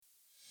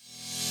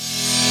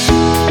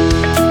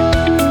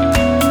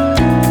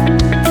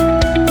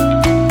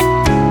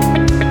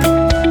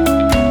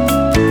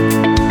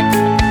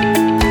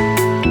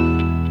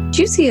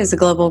is a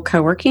global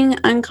co-working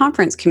and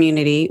conference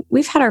community.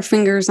 We've had our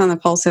fingers on the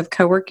pulse of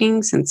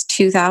co-working since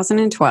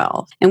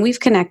 2012, and we've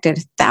connected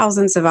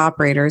thousands of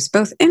operators,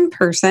 both in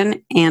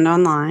person and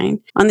online.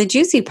 On the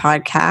Juicy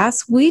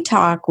podcast, we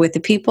talk with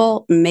the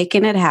people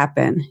making it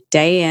happen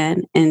day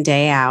in and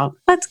day out.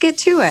 Let's get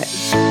to it.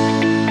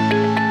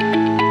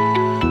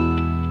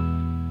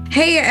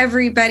 Hey,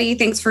 everybody.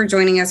 Thanks for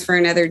joining us for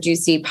another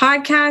Juicy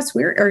podcast.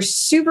 We are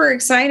super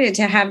excited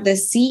to have the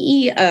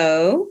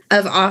CEO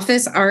of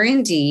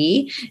Officernd,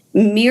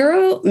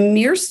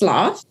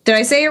 Miroslavov. Did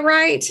I say it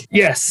right?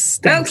 Yes.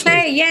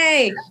 Okay,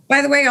 yay.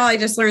 By the way, I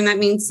just learned that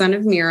means son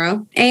of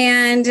Miro.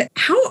 And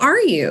how are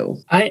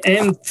you? I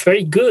am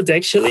very good,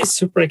 actually.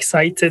 Super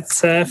excited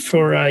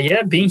for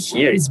being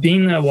here. It's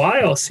been a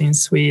while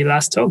since we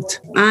last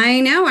talked.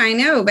 I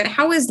know. But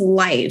how is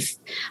life?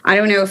 I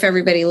don't know if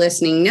everybody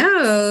listening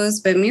knows,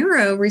 but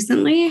Miro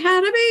recently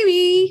had a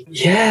baby.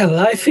 Yeah,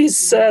 life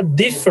is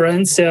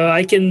different. So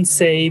I can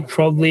say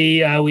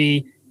probably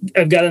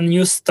I've got a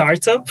new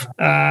startup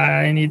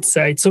and it's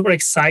super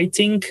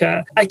exciting.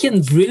 I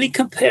can really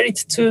compare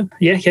it to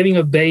having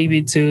a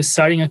baby to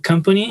starting a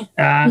company.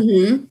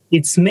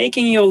 It's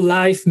making your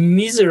life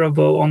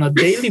miserable on a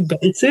daily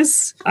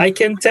basis, I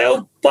can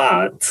tell.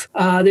 But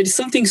there is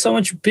something so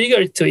much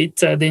bigger to it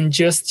than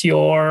just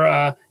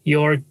your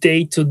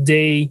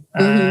day-to-day,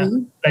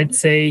 let's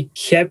say,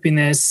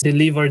 happiness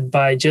delivered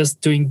by just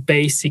doing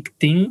basic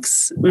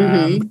things.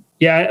 When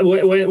I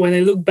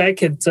look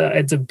back at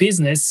the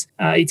business,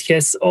 it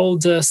has all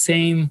the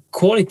same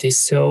qualities.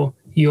 So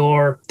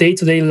your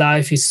day-to-day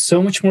life is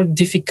so much more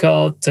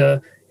difficult,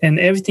 and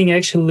everything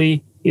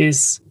actually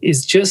is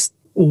just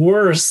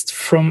worse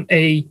from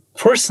a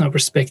personal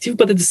perspective.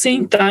 But at the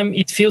same time,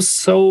 it feels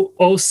so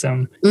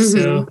awesome.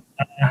 So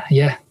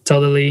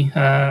totally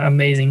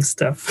amazing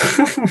stuff.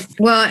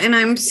 Well, and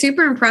I'm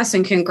super impressed,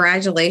 and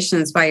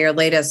congratulations by your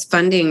latest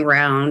funding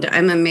round.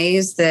 I'm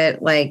amazed that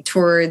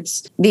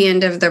towards the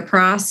end of the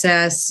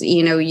process,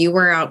 you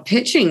were out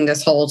pitching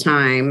this whole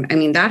time. I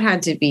mean, that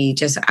had to be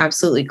just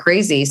absolutely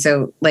crazy.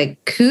 So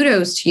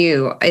kudos to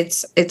you.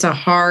 It's a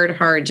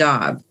hard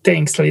job.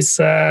 Thanks, Liz.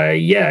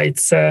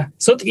 It's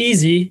not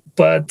easy,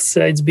 but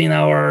it's been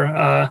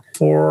our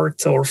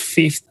fourth or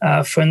fifth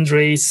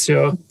fundraise.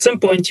 So at some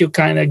point you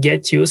kind of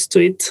get used to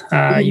it.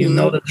 You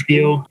know the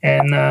drill,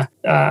 and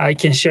I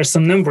can share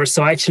some numbers.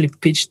 So I actually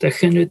pitched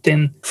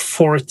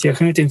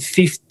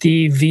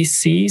 150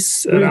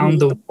 VCs around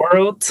the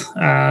world.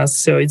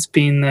 So it's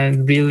been a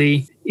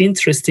really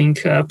interesting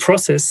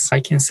process, I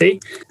can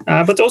say.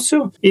 But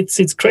also,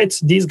 it's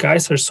great. These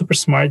guys are super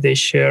smart. They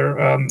share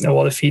a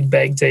lot of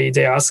feedback.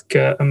 They ask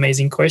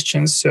amazing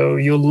questions. So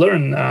you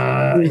learn.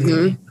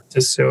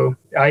 So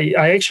I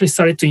actually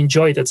started to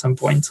enjoy it at some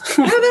point.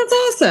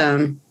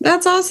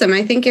 That's awesome.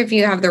 I think if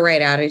you have the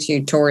right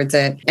attitude towards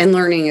it, and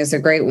learning is a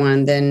great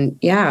one, then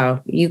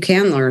you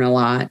can learn a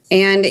lot.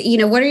 And,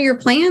 what are your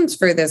plans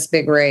for this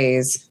big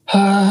raise?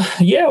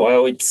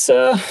 It's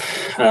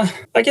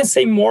I can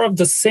say more of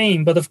the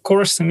same, but of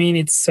course, I mean,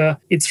 it's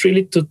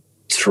really to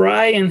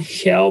try and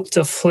help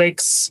the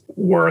flex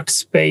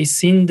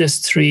workspace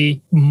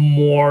industry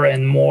more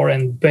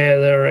and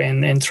better,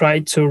 and try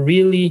to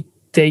really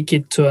take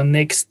it to a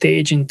next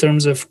stage in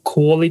terms of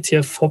quality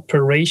of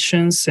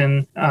operations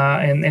and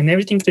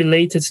everything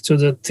related to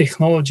the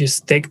technology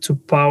stack to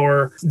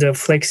power the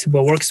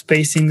flexible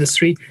workspace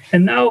industry.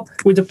 And now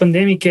with the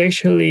pandemic,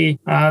 actually,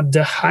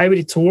 the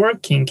hybrid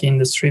working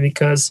industry,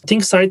 because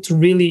things started to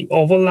really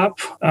overlap.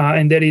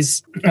 And there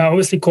is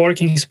obviously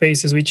co-working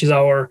spaces, which is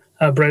our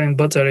bread and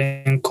butter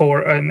and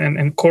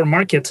core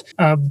market.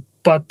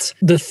 But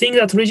the thing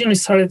that originally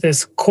started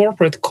as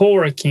corporate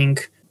co-working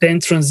then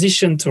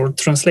transitioned or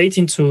translate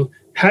into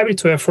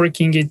hybrid way of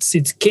working,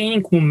 it's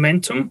gaining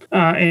momentum,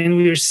 and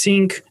we are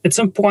seeing at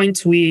some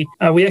point we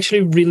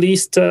actually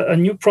released a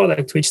new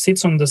product which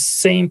sits on the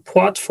same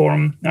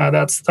platform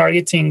that's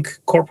targeting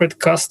corporate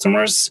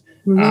customers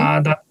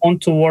that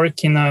want to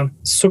work in a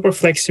super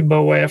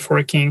flexible way of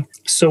working.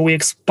 So we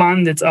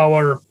expanded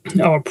our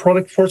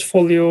product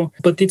portfolio,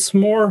 but it's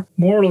more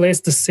or less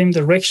the same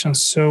direction.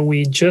 So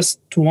we just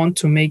want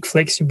to make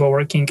flexible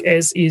working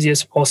as easy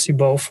as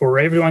possible for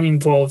everyone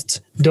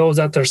involved, those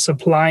that are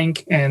supplying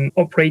and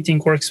operating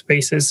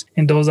workspaces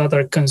and those that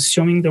are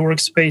consuming the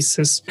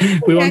workspaces.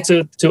 We want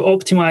to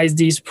optimize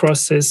this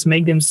process,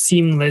 make them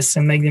seamless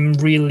and make them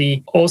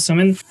really awesome.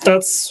 And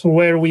that's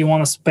where we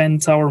want to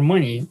spend our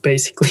money,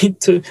 basically,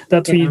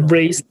 we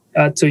raised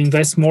to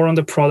invest more on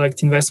the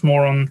product, invest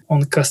more on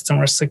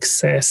customer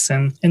success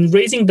and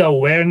raising the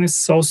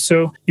awareness.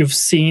 Also, you've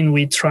seen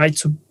we try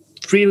to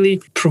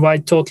really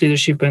provide thought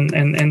leadership and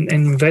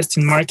invest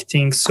in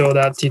marketing so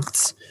that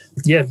it's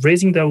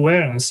raising the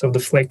awareness of the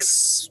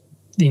flex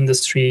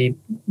industry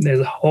as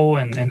a whole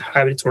and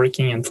hybrid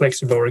working and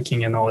flexible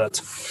working and all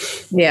that.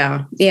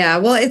 Yeah.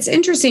 Well, it's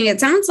interesting. It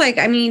sounds like,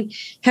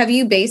 have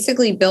you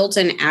basically built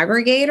an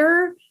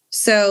aggregator?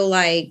 So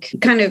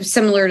kind of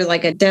similar to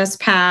a Desk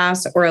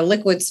Pass or a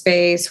Liquid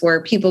Space where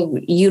people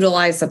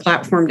utilize the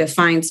platform to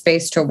find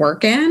space to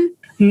work in?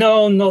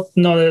 No,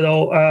 not at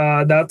all.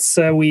 That's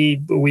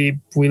we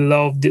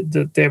love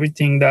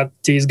everything that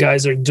these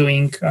guys are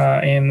doing,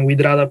 and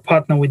we'd rather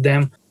partner with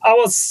them.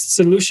 Our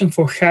solution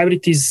for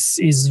hybrid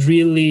is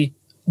really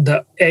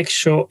the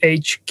actual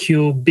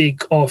HQ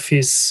big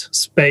office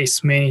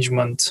space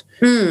management.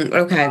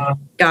 Okay,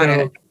 got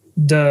So it.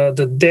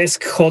 the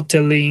desk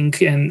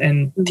hoteling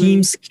and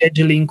team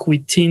scheduling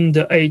within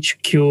the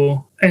HQ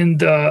and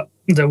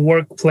the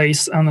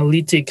workplace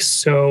analytics.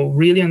 So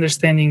really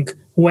understanding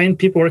when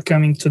people are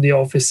coming to the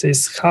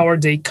offices, how are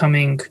they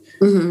coming,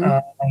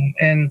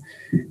 and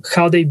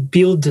how they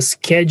build the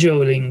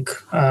scheduling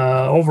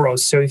overall.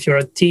 So if you're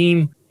a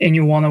team and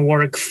you want to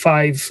work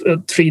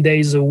 3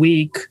 days a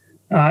week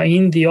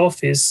in the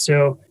office,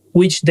 so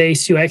which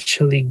days you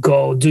actually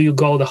go? Do you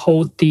go the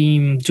whole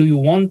team? Do you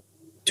want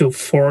to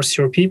force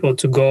your people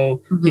to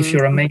go if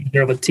you're a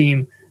manager of a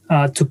team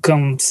to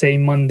come, say,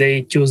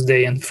 Monday,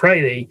 Tuesday, and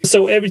Friday?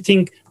 So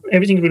everything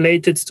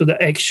related to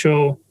the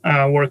actual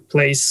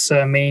workplace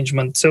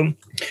management. So,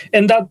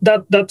 and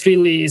that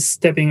really is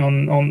stepping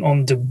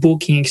on the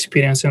booking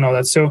experience and all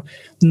that. So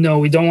no,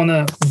 we don't want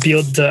to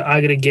build the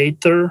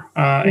aggregator,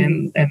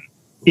 and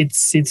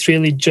it's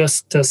really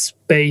just a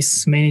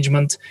space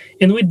management.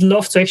 And we'd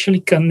love to actually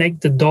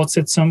connect the dots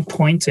at some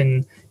point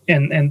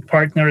and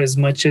partner as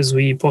much as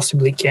we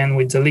possibly can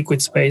with the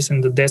Liquid Space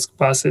and the desk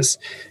passes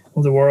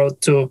of the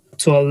world to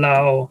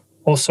allow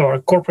also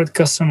our corporate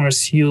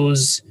customers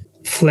use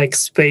flex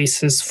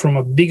spaces from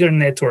a bigger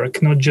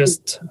network, not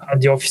just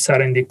the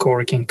Officernd and the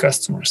co-working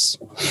customers.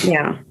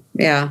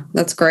 Yeah,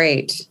 that's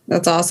great.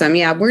 That's awesome.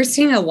 Yeah, we're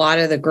seeing a lot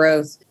of the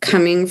growth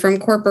coming from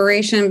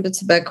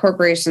corporations, but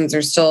corporations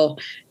are still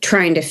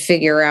trying to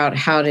figure out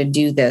how to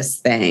do this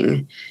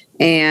thing.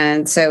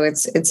 And so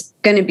it's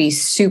going to be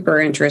super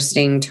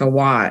interesting to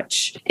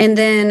watch. And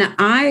then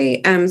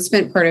I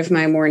spent part of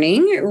my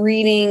morning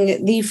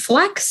reading the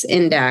Flex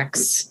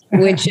Index,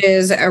 which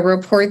is a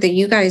report that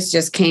you guys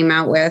just came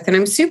out with. And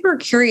I'm super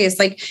curious,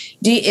 like,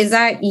 is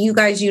that you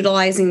guys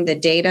utilizing the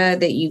data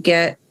that you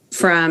get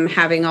from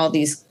having all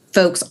these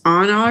folks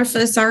on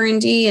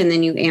Officernd, and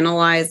then you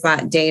analyze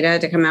that data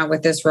to come out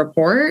with this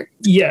report?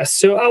 Yes.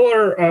 So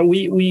our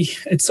we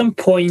at some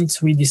point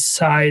we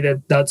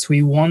decided that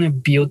we want to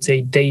build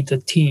a data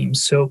team.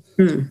 So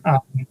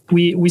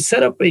we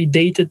set up a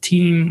data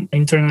team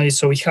internally.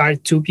 So we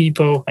hired 2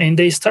 people, and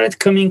they started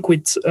coming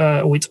with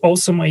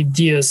awesome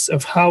ideas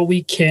of how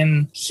we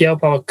can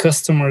help our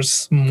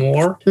customers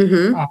more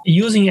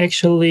using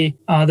actually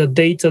the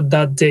data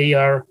that they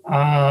are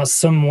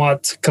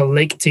somewhat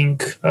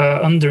collecting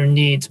underneath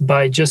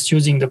by just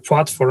using the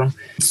platform.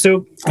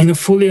 So in a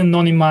fully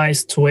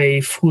anonymized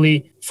way,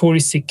 fully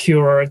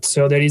secured,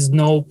 so there is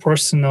no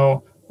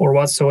personal or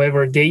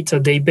whatsoever data,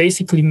 they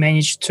basically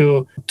managed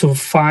to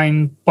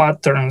find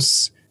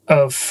patterns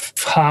of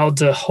how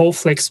the whole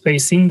flex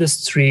space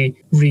industry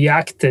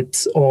reacted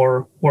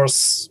or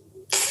was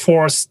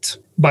forced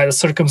by the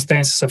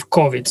circumstances of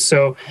COVID.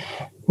 So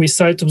we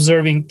started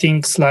observing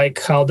things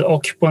like how the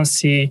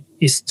occupancy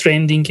is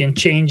trending and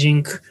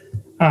changing,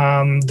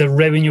 the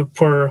revenue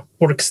per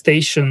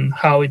workstation,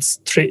 how it's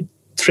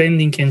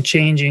trending and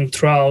changing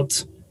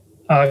throughout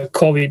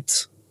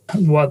COVID,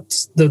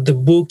 what the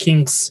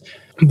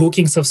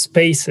bookings of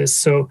spaces,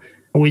 so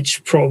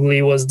which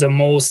probably was the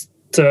most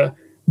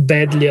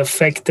badly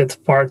affected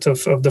part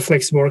of the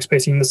flexible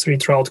workspace industry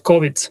throughout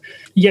COVID.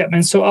 Yeah,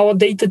 and so our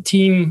data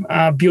team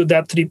built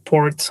that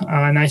report,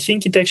 and I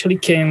think it actually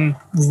came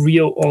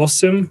real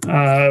awesome.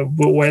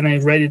 When I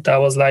read it, I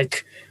was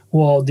like,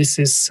 wow,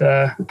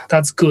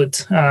 that's good.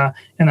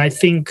 And I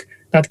think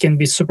that can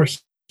be super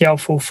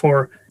helpful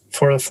for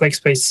the flex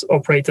space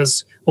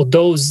operators or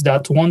those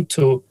that want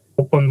to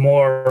open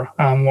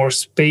more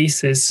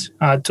spaces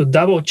to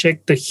double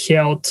check the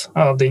health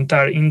of the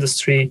entire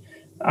industry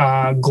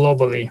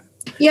globally.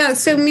 Yeah.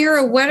 So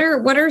Miro, what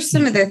are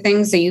some of the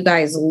things that you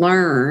guys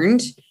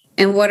learned,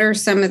 and what are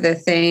some of the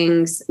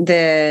things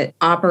that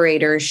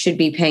operators should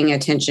be paying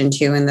attention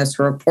to in this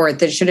report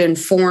that should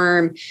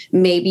inform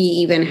maybe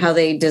even how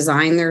they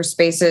design their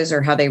spaces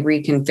or how they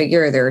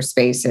reconfigure their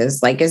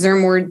spaces? Like, is there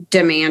more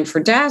demand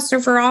for desks or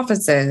for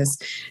offices?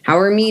 How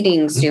are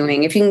meetings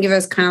doing? If you can give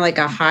us kind of like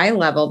a high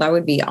level, that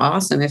would be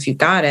awesome if you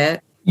got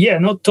it. Yeah,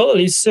 no,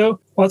 totally. So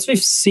what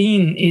we've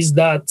seen is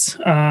that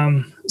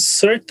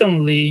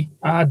certainly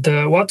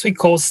the what we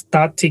call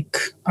static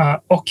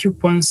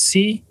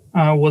occupancy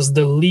was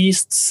the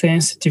least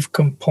sensitive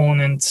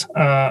component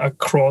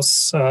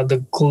across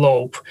the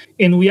globe,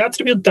 and we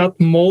attribute that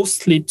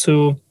mostly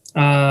to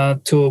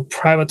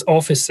private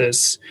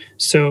offices.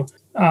 So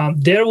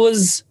there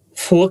was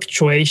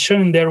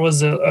fluctuation. There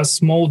was a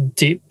small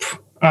dip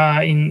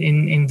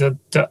in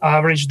the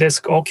average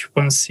desk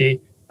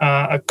occupancy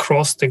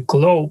across the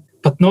globe,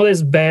 but not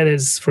as bad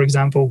as, for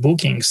example,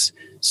 bookings.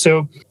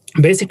 So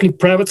basically,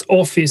 private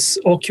office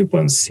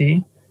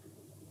occupancy,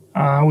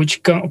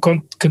 which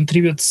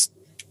contributes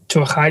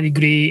to a high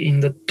degree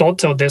in the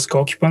total desk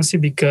occupancy,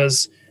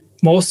 because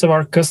most of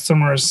our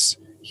customers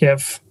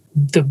have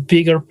the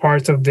bigger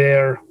part of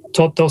their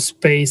total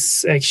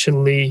space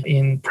actually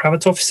in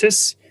private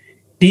offices,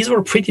 these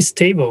were pretty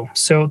stable.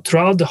 So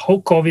throughout the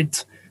whole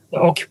COVID, the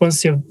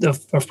occupancy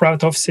of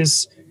private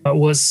offices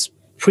was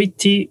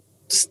pretty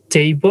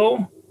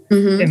stable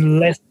and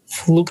less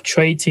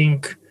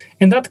fluctuating.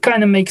 And that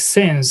kind of makes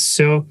sense.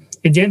 So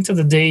at the end of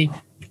the day,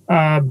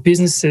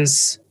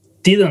 businesses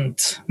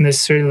didn't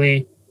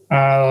necessarily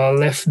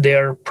left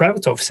their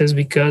private offices,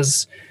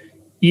 because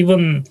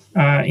even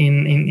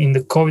in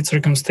the COVID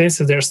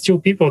circumstances, there are still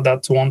people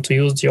that want to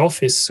use the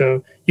office.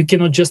 So you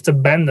cannot just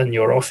abandon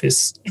your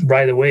office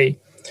right away.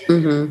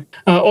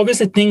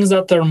 Obviously, things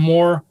that are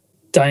more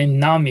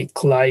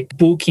dynamic, like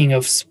booking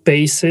of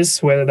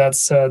spaces, whether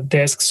that's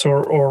desks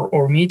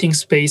or meeting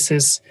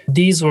spaces,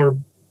 these were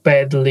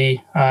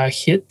badly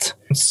hit.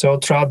 So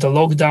throughout the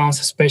lockdowns,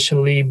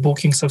 especially,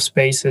 bookings of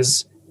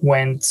spaces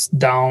went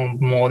down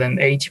more than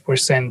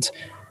 80%,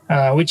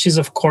 which is,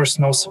 of course,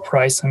 no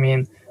surprise. I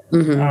mean,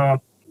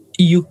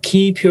 you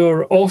keep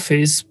your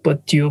office,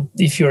 but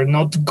if you're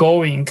not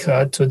going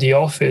to the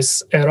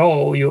office at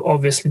all, you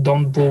obviously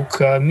don't book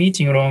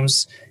meeting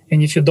rooms.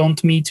 And if you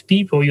don't meet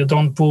people, you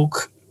don't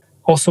book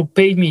also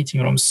paid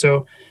meeting rooms.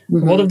 So a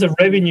lot of the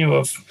revenue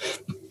of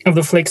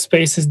the flex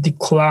spaces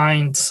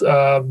declined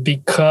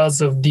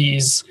because of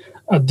these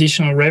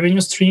additional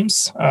revenue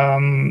streams,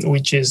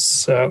 which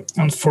is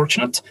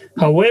unfortunate.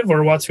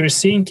 However, what we're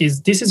seeing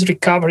is this is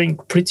recovering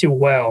pretty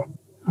well.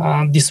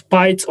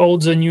 Despite all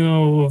the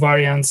new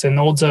variants and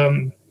all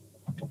the,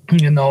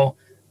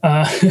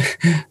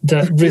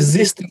 the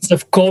resistance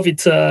of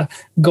COVID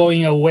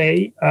going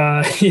away,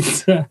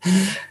 the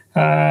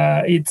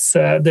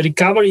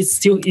recovery is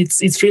still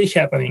it's really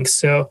happening.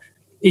 So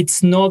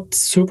it's not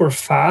super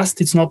fast.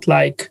 It's not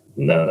like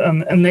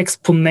an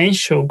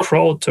exponential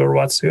growth or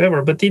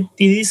whatsoever, but it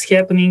is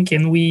happening,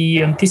 and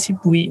we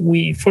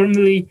we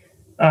firmly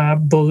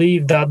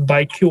believe that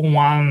by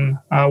Q1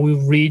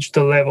 we'll reach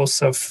the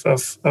levels of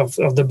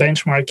the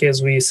benchmark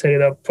as we set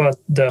it up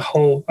the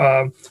whole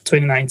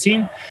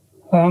 2019.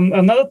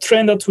 Another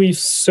trend that we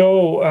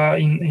saw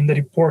in the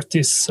report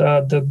is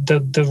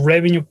the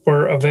revenue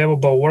per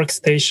available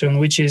workstation,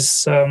 which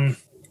is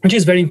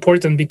very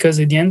important, because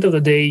at the end of the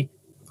day,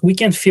 we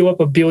can fill up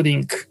a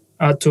building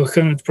to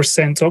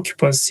 100%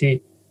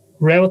 occupancy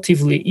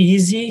relatively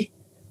easy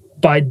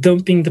by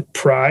dumping the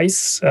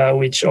price,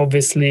 which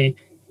obviously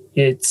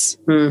it's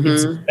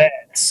bad.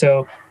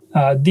 So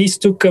these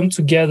two come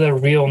together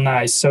real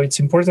nice. So it's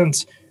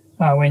important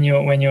when you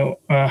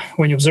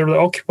observe the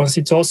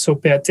occupancy to also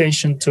pay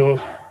attention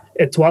to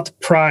at what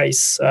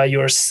price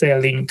you're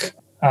selling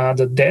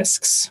the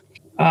desks.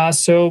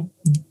 So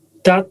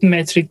that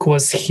metric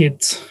was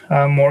hit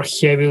more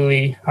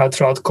heavily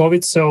throughout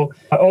COVID. So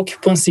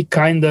occupancy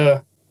kind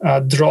of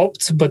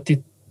dropped, but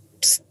it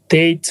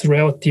stayed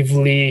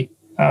relatively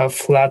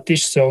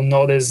flattish. So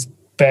not as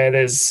bad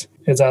as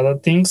other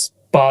things.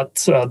 But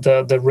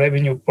the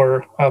revenue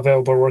per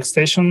available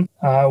workstation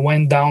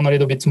went down a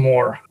little bit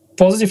more.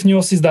 Positive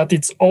news is that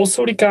it's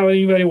also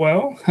recovering very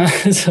well.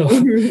 So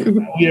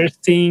we are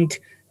seeing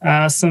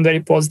some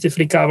very positive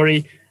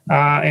recovery.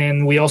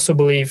 And we also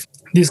believe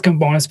this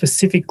component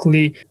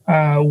specifically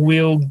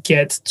will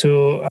get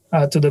to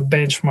the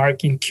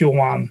benchmark in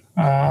Q1.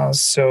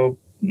 So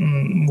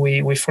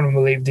we firmly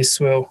believe this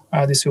will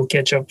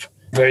catch up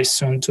very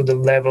soon to the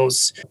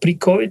levels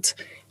pre-COVID.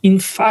 In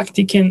fact,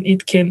 it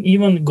can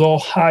even go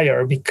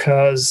higher,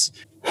 because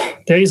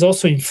there is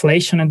also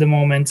inflation at the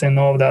moment and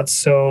all that.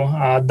 So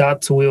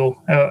that will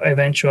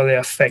eventually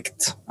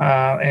affect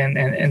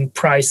and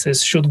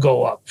prices should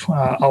go up.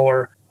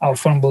 Our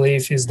firm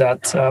belief is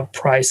that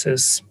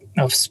prices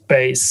of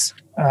space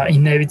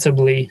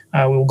inevitably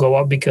will go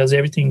up because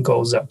everything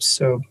goes up.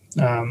 So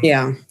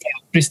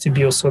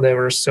distributes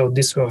whatever. So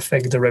this will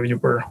affect the revenue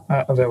per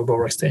available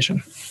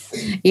workstation.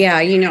 Yeah,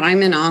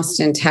 I'm in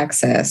Austin,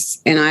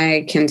 Texas, and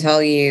I can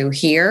tell you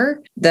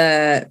here,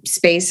 the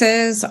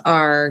spaces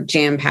are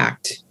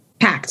jam-packed.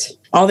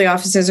 All the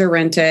offices are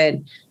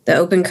rented. The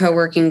open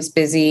co-working's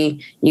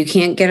busy. You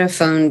can't get a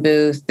phone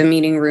booth. The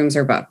meeting rooms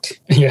are booked.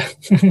 Yeah,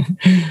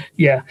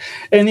 yeah,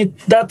 and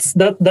that's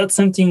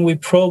something we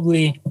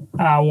probably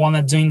want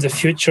to do in the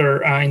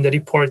future in the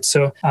report.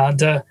 So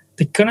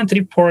the current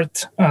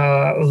report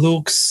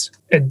looks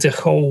at the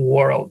whole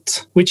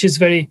world, which is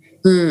very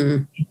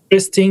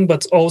interesting,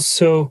 but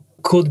also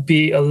could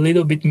be a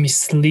little bit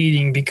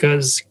misleading,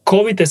 because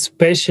COVID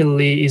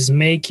especially is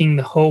making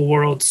the whole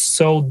world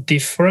so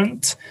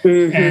different.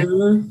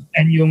 And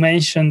you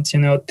mentioned,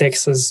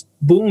 Texas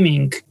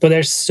booming, but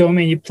there's so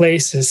many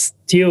places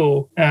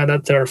still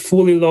that are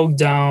fully locked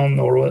down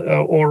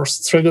or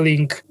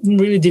struggling,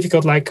 really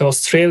difficult, like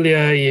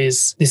Australia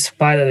is,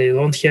 despite that they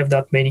don't have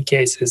that many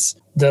cases.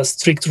 The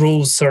strict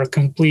rules are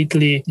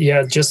completely,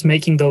 just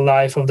making the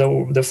life of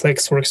the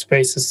flex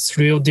workspaces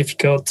real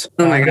difficult.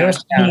 Oh my gosh.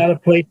 There are other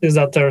places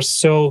that are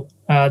so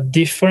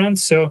different.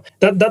 So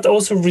that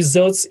also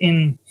results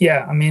in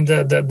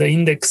the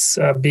index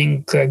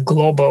being a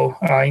global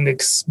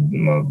index.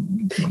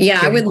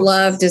 I would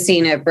love to see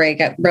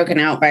it broken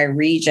out by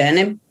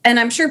region. And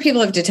I'm sure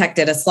people have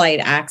detected a slight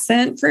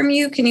accent from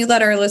you. Can you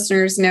let our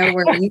listeners know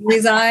where you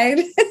reside?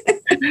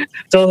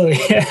 Totally.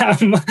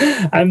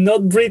 I'm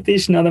not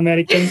British, not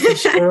American for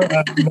sure.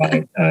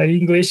 My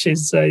English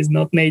is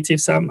not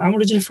native. So I'm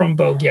originally from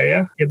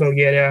Bulgaria.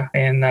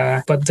 And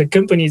but the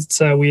company,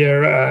 we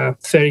are a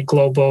very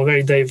global,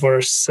 very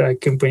diverse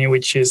company,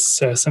 which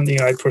is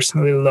something I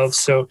personally love.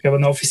 So we have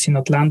an office in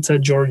Atlanta,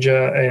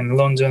 Georgia, and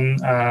London,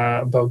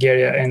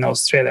 Bulgaria, and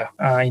Australia.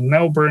 In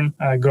Melbourne,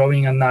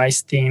 growing a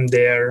nice team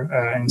there,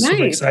 and nice.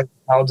 Super excited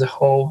about the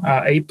whole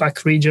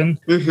APAC region.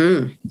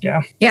 Mm-hmm.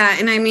 Yeah.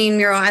 And I mean,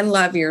 Miro, I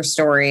love your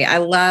story. I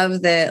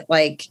love that,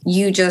 like,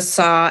 you just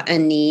saw a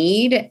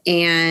need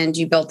and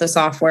you built the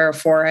software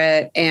for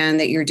it, and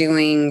that you're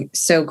doing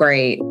so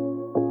great.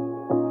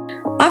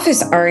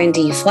 Office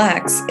R&D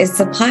Flex is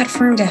the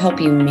platform to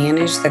help you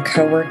manage the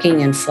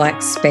co-working and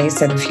flex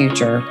space of the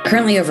future.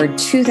 Currently, over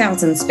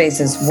 2,000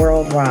 spaces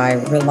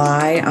worldwide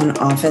rely on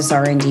Office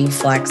R&D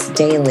Flex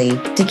daily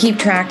to keep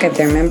track of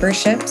their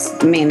memberships,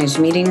 manage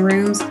meeting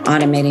rooms,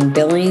 automating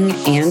billing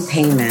and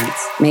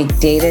payments, make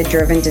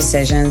data-driven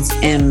decisions,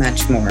 and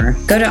much more.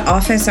 Go to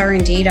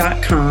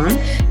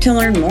officernd.com to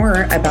learn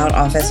more about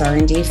Office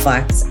R&D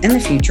Flex and the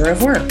future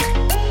of work.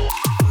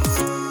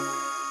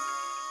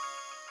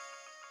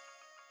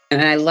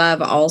 And I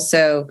love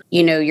also,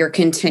 your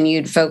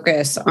continued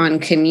focus on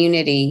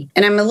community.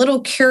 And I'm a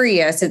little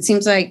curious. It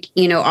seems like,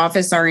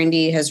 Office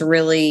R&D has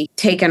really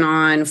taken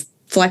on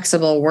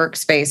flexible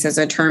workspace as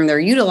a term they're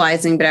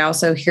utilizing, but I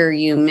also hear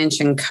you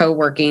mention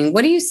co-working.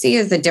 What do you see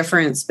as the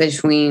difference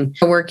between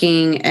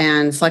co-working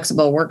and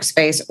flexible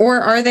workspace,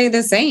 or are they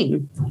the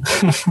same?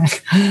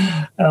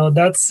 Oh,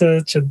 that's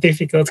such a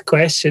difficult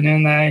question.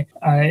 And I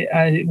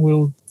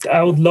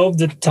would love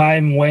the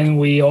time when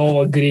we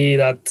all agree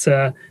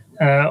that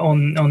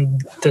on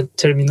the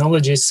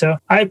terminology. So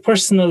I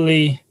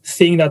personally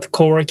think that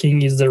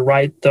co-working is the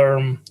right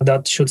term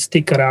that should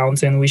stick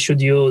around, and we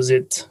should use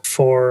it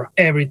for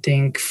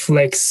everything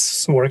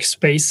flex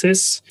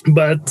workspaces.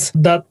 But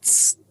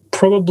that's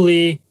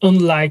probably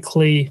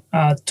unlikely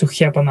to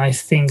happen, I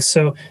think.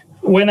 So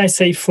when I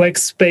say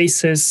flex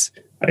spaces,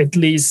 at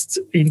least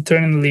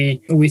internally,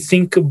 we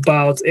think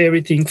about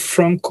everything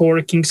from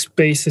co-working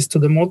spaces to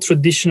the more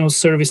traditional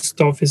service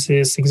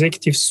offices,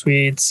 executive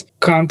suites,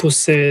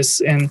 campuses,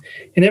 and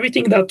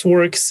everything that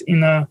works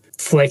in a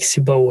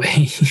flexible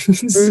way.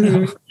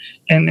 So,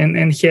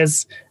 and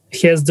has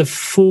the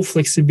full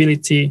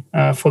flexibility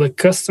for the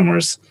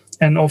customers,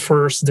 and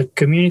offers the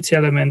community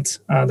element,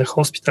 the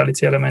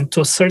hospitality element to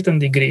a certain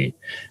degree.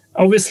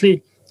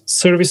 Obviously,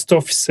 service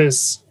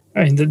offices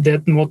in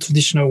that more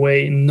traditional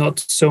way, not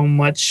so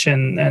much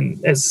and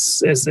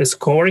as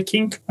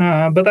co-working,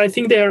 but I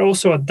think they are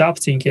also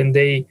adapting, and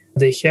they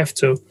have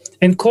to.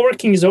 And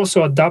co-working is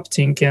also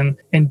adapting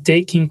and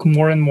taking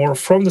more and more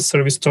from the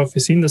service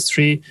office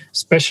industry,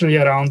 especially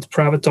around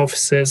private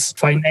offices,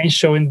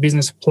 financial and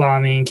business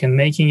planning, and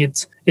making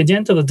it at the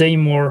end of the day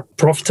more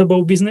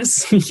profitable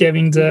business,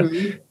 having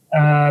the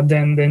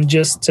than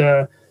just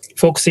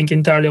focusing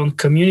entirely on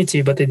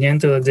community. But at the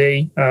end of the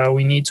day,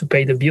 we need to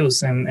pay the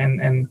bills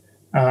and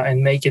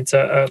make it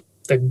a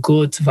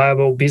good,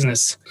 viable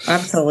business.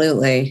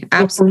 Absolutely.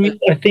 So for me,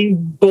 I think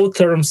both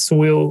terms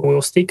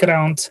will stick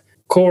around.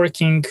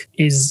 Co-working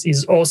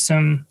is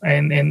awesome,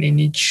 and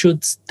it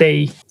should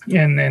stay,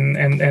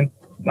 and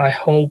I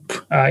hope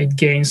it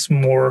gains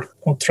more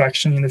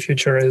traction in the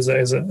future as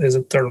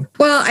a term.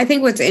 Well, I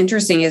think what's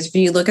interesting is if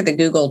you look at the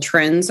Google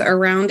trends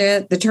around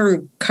it, the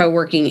term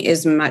co-working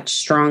is much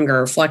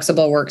stronger.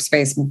 Flexible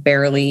workspace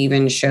barely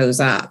even shows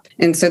up.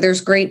 And so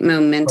there's great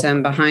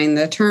momentum behind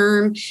the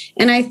term.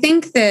 And I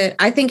think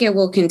it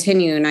will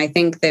continue. And I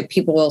think that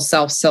people will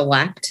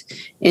self-select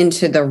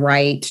into the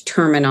right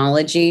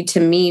terminology.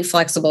 To me,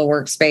 flexible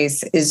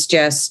workspace is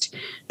just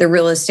the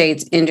real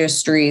estate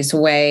industry's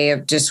way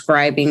of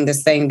describing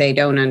this thing they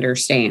don't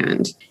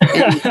understand.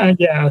 And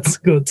yeah, that's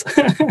good.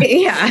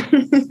 yeah.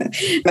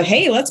 But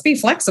hey, let's be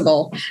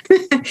flexible.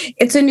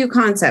 It's a new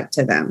concept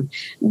to them.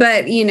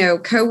 But,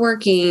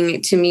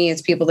 co-working to me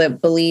is people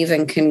that believe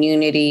in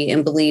community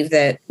and believe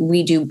that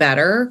we do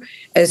better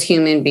as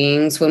human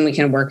beings when we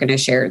can work in a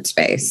shared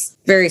space.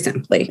 Very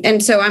simply.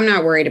 And so I'm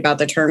not worried about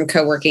the term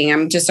co-working.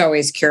 I'm just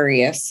always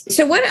curious.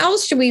 So what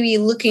else should we be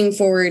looking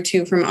forward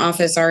to from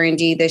Office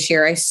R&D this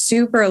year? I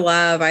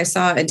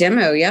saw a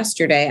demo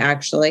yesterday,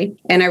 actually,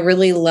 and I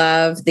really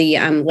love the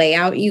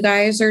layout you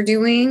guys are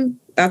doing.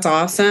 That's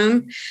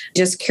awesome.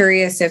 Just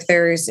curious if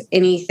there's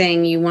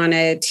anything you want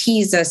to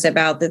tease us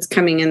about that's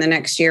coming in the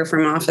next year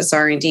from Office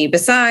R&D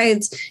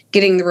besides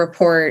getting the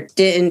report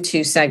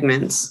into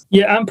segments.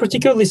 Yeah, I'm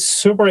particularly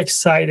super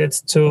excited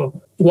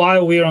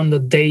while we're on the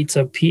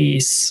data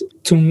piece,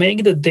 to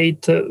make the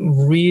data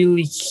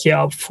really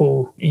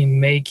helpful in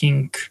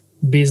making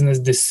business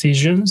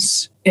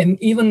decisions. And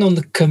even on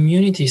the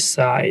community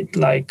side,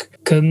 like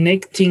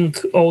connecting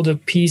all the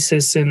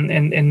pieces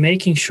and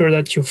making sure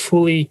that you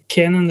fully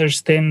can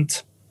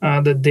understand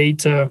the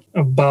data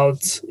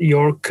about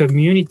your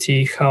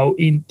community, how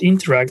it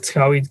interacts,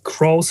 how it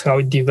grows, how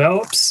it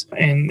develops,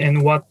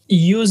 and what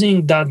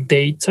using that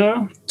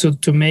data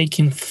to make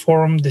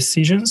informed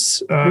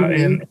decisions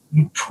and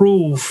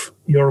improve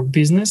your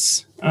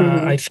business.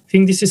 I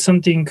think this is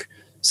something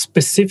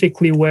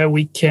specifically where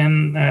we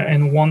can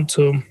and want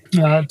to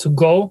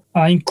go,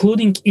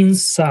 including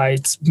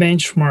insights,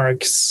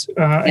 benchmarks,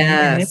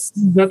 and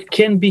that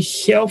can be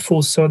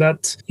helpful so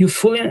that you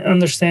fully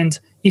understand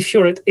if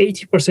you're at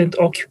 80%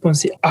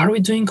 occupancy, are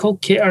we doing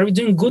okay? Are we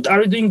doing good?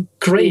 Are we doing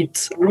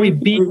great? Are we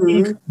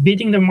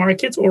beating the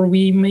market, or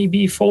we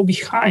maybe fall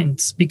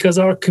behind because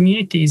our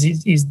community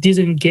is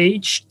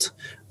disengaged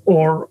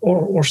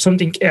or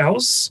something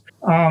else?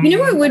 You know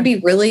what would be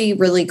really,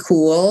 really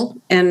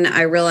cool? And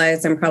I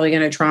realize I'm probably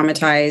going to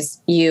traumatize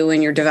you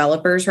and your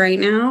developers right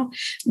now,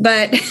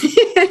 but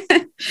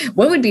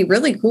what would be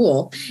really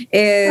cool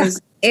is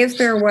if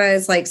there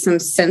was like some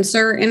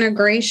sensor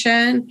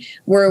integration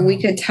where we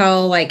could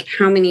tell like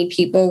how many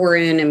people were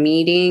in a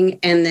meeting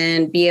and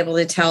then be able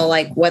to tell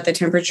like what the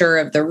temperature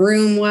of the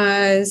room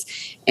was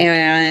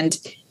and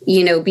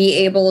be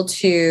able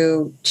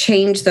to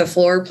change the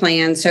floor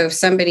plan. So if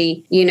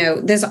somebody,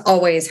 this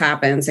always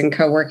happens in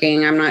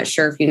co-working. I'm not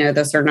sure if you know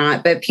this or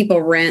not, but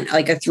people rent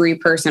like a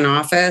 3-person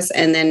office.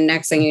 And then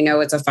next thing you know,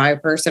 it's a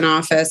 5-person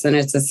office and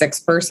it's a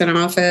 6-person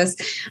office.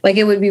 Like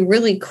it would be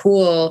really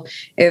cool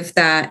if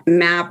that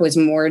map was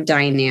more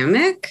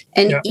dynamic.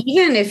 And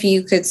even if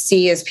you could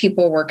see as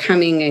people were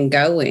coming and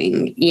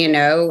going,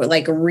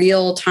 like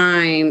real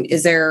time,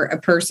 is there a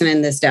person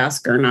in this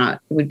desk or not?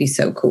 It would be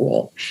so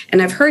cool.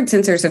 And I've heard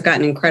sensors have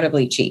gotten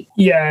incredibly cheap.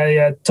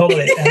 Yeah,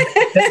 totally.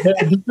 There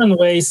are different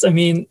ways. I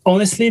mean,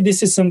 honestly,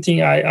 this is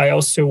something I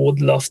also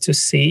would love to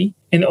see.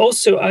 And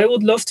also, I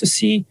would love to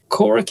see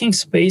co-working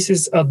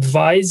spaces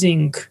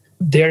advising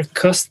their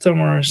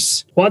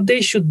customers what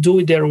they should do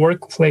with their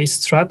workplace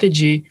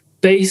strategy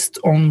based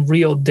on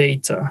real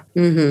data.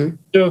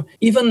 So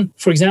even,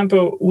 for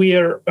example, we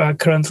are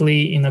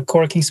currently in a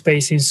co-working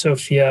space in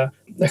Sofia,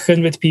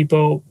 100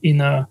 people in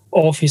an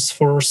office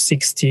for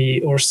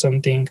 60 or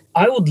something.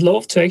 I would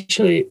love to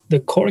actually,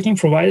 the co-working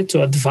provider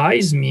to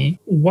advise me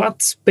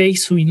what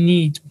space we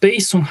need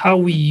based on how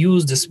we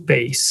use the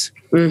space.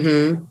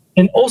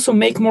 And also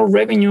make more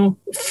revenue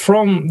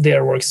from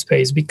their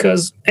workspace,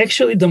 because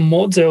actually the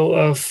model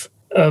of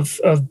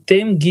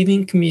them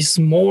giving me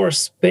more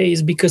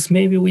space because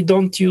maybe we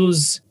don't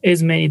use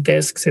as many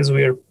desks as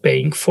we are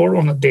paying for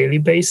on a daily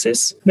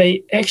basis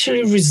may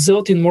actually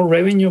result in more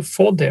revenue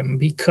for them,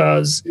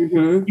 because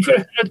if you're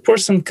a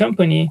 100-person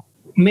company,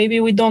 maybe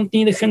we don't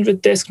need 100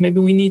 desks,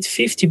 maybe we need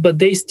 50, but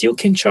they still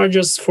can charge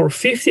us for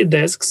 50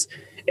 desks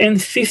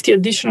and 50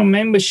 additional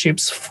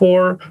memberships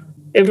for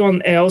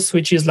everyone else,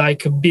 which is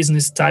like a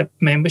business type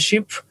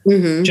membership,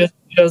 just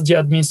the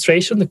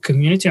administration, the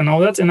community and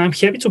all that. And I'm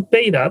happy to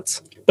pay that.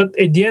 But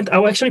at the end,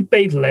 I'll actually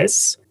pay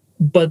less.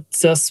 But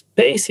the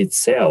space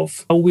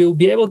itself, I will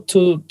be able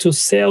to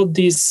sell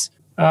this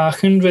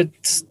 100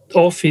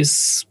 office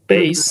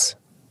space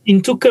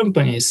in 2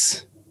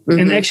 companies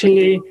and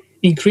actually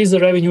increase the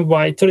revenue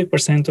by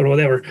 30% or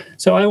whatever.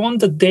 So I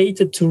want the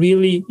data to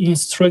really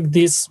instruct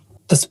this.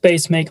 The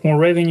space make more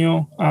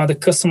revenue. The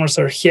customers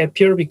are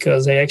happier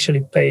because they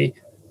actually pay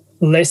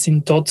less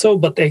in total,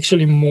 but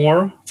actually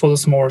more for the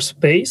smaller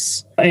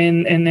space,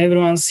 and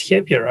everyone's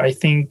happier. I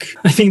think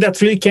that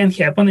really can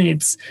happen, and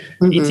it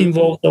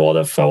involves a lot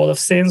of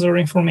sensor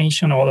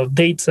information, a lot of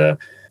data,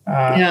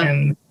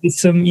 and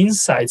some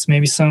insights,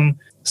 maybe some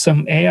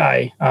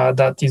AI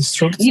that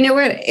instructs. You know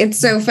what? It's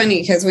so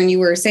funny because when you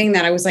were saying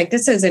that, I was like,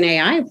 this is an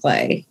AI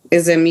play,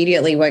 is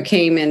immediately what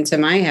came into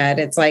my head.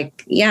 It's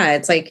like,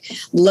 it's like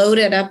load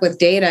it up with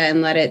data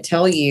and let it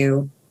tell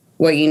you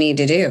what you need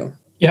to do.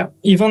 Yeah,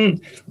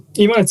 even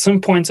at some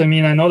point, I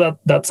mean, I know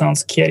that sounds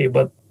scary,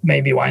 but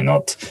maybe why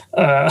not?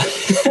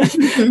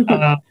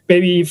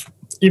 Maybe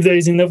if there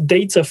is enough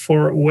data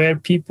for where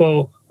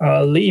people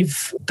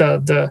live,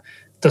 the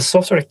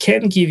software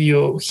can give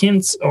you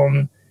hints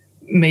on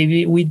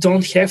maybe we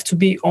don't have to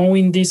be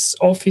owning this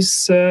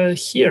office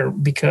here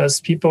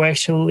because people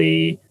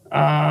actually,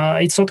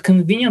 it's not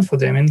convenient for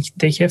them and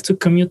they have to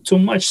commute too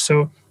much.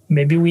 So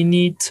maybe we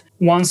need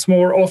one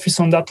more office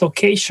on that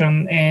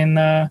location, and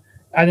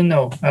I don't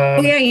know.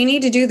 You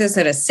need to do this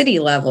at a city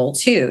level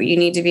too. You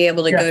need to be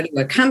able to go to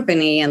a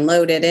company and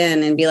load it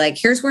in and be like,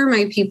 here's where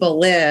my people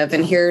live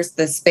and here's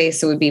the space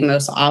that would be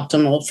most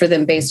optimal for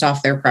them based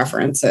off their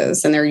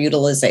preferences and their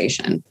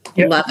utilization.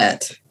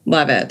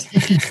 Love it.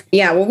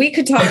 Yeah, well, we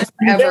could talk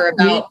forever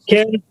about... We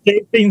can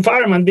save the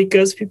environment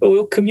because people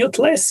will commute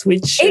less,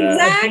 which...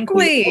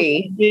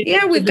 Exactly.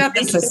 We've got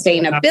the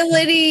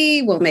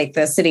sustainability. We'll make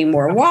the city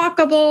more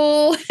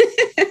walkable.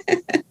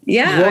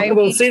 Yeah.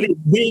 Walkable city.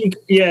 Being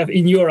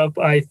in Europe,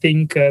 I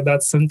think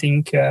that's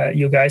something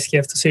you guys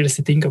have to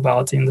seriously think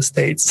about in the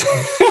States.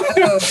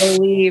 Oh,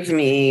 believe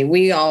me,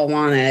 we all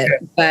want it,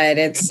 but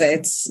it's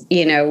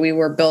we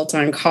were built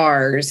on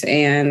cars,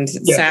 and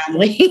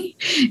sadly,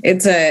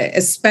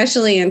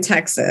 especially in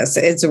Texas,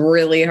 it's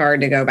really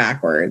hard to go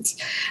backwards,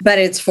 but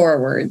it's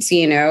forwards.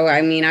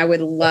 I mean, I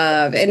would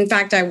love. In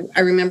fact, I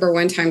remember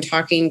one time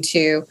talking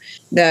to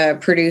the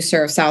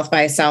producer of South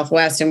by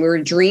Southwest, and we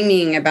were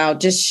dreaming about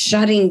just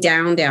shutting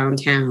down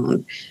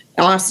downtown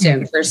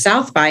Austin for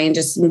South by and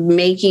just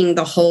making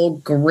the whole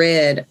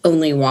grid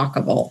only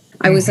walkable.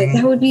 I was like,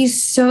 that would be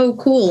so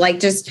cool. Like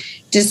just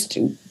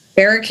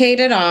barricade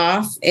it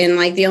off, and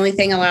like the only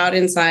thing allowed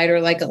inside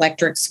are like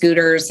electric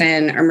scooters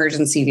and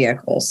emergency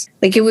vehicles.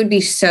 Like it would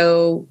be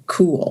so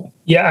cool.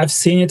 Yeah, I've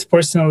seen it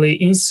personally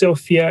in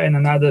Sofia and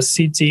another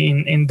city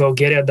in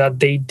Bulgaria that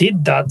they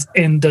did that,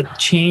 and the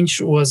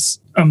change was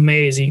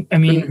amazing. I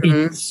mean,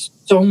 it's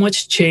so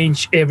much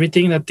change,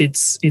 everything that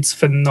it's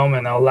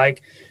phenomenal.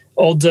 Like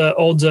all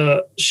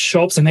the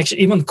shops and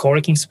actually even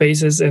co-working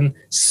spaces and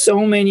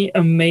so many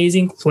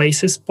amazing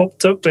places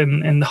popped up,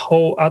 and the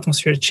whole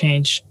atmosphere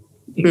changed.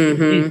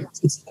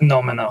 It's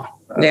phenomenal.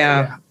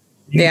 Yeah.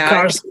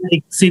 Cars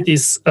make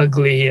cities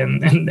ugly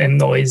and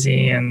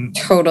noisy and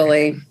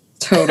totally.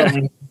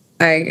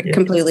 I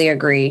completely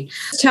agree.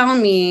 Tell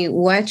me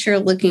what you're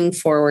looking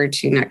forward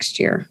to next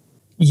year.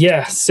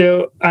 Yeah,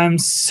 so I'm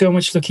so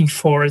much looking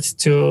forward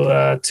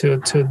to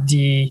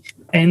the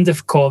end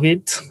of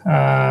COVID.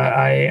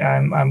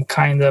 I'm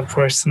kind of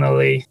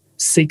personally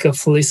sick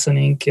of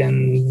listening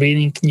and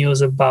reading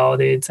news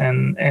about it,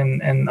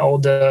 and all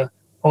the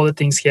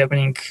things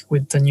happening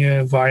with the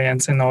new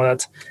variants and all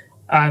that.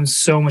 I'm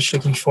so much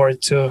looking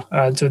forward to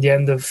the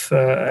end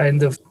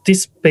of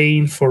this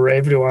pain for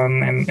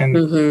everyone, and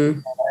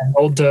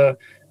all the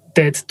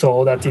death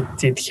toll that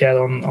it had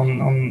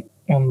on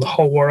the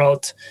whole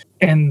world,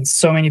 and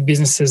so many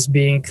businesses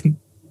being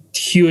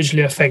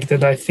hugely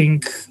affected. I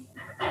think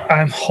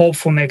I'm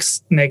hopeful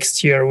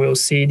next year we'll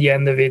see the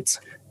end of it,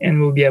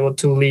 and we'll be able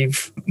to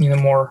live in a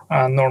more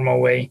normal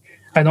way.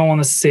 I don't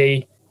want to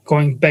say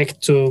going back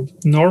to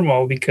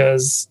normal,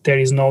 because there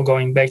is no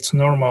going back to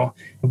normal,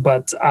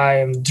 but I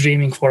am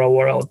dreaming for a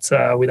world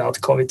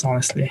without COVID,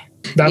 honestly.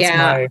 That's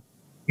my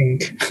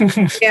thing.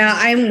 Yeah,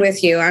 I'm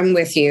with you.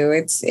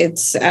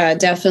 It's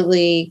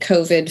definitely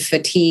COVID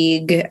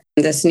fatigue.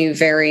 This new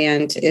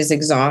variant is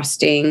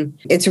exhausting.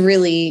 It's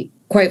really,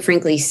 quite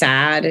frankly,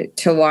 sad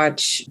to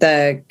watch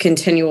the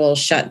continual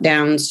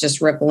shutdowns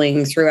just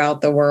rippling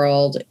throughout the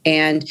world.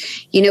 And,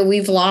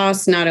 we've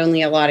lost not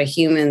only a lot of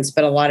humans,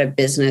 but a lot of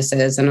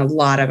businesses and a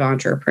lot of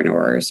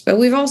entrepreneurs, but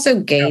we've also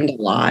gained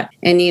a lot.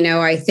 And,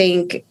 I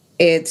think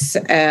it's,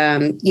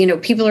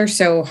 people are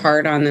so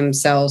hard on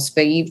themselves,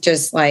 but you've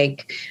just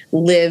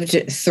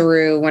lived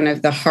through one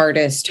of the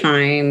hardest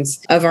times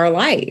of our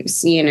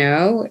lives,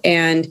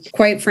 and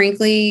quite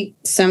frankly,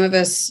 some of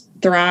us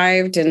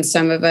thrived and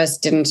some of us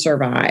didn't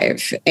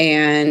survive.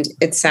 And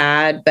it's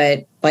sad,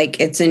 but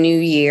it's a new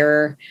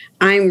year.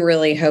 I'm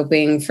really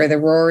hoping for the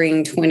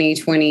roaring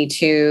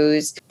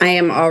 2022s. I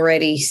am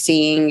already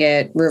seeing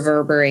it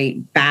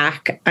reverberate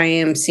back. I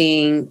am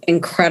seeing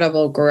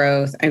incredible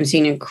growth. I'm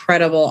seeing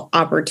incredible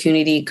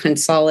opportunity,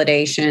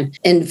 consolidation,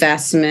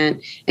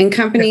 investment, and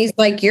companies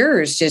like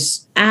yours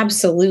just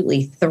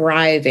absolutely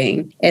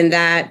thriving. And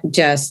that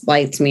just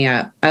lights me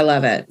up. I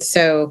love it.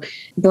 So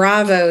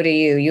bravo to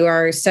you. You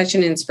are such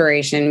an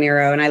inspiration,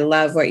 Miro. And I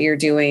love what you're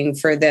doing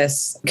for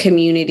this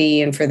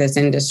community and for this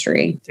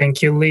industry.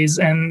 Thank you, Liz.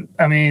 And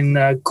I mean,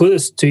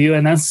 kudos to you.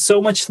 And I'm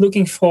so much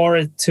looking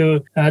forward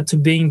to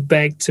being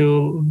back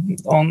to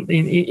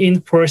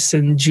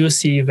in-person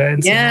juicy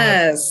events.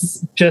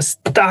 Yes.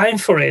 Just time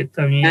for it.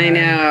 I mean, I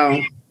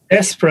know.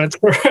 Desperate.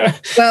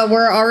 Well,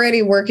 we're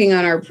already working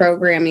on our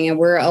programming, and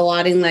we're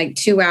allotting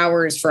 2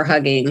 hours for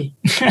hugging.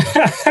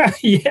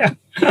 Yeah.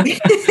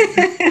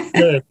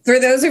 For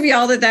those of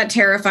y'all that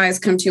terrifies,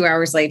 come 2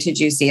 hours late to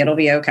Juicy. It'll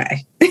be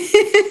okay.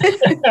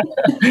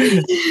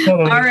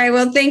 Totally. All right.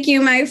 Well, thank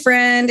you, my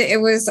friend.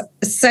 It was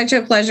such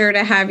a pleasure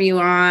to have you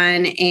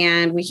on,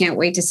 and we can't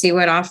wait to see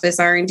what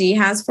Officernd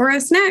has for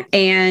us next.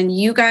 And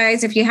you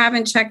guys, if you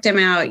haven't checked him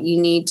out, you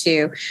need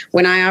to.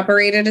 When I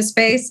operated a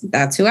space,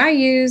 that's who I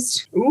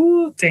used.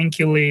 Ooh, thank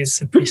you,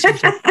 Liz.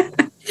 Appreciate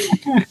it.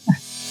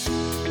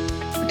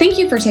 Thank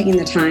you for taking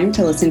the time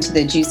to listen to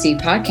the Juicy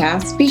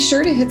Podcast. Be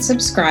sure to hit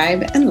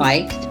subscribe and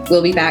like.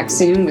 We'll be back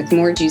soon with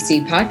more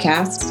Juicy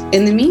Podcasts.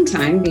 In the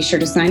meantime, be sure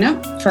to sign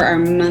up for our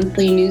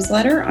monthly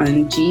newsletter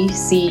on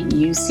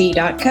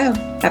gcuc.co.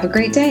 Have a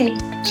great day.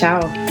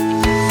 Ciao.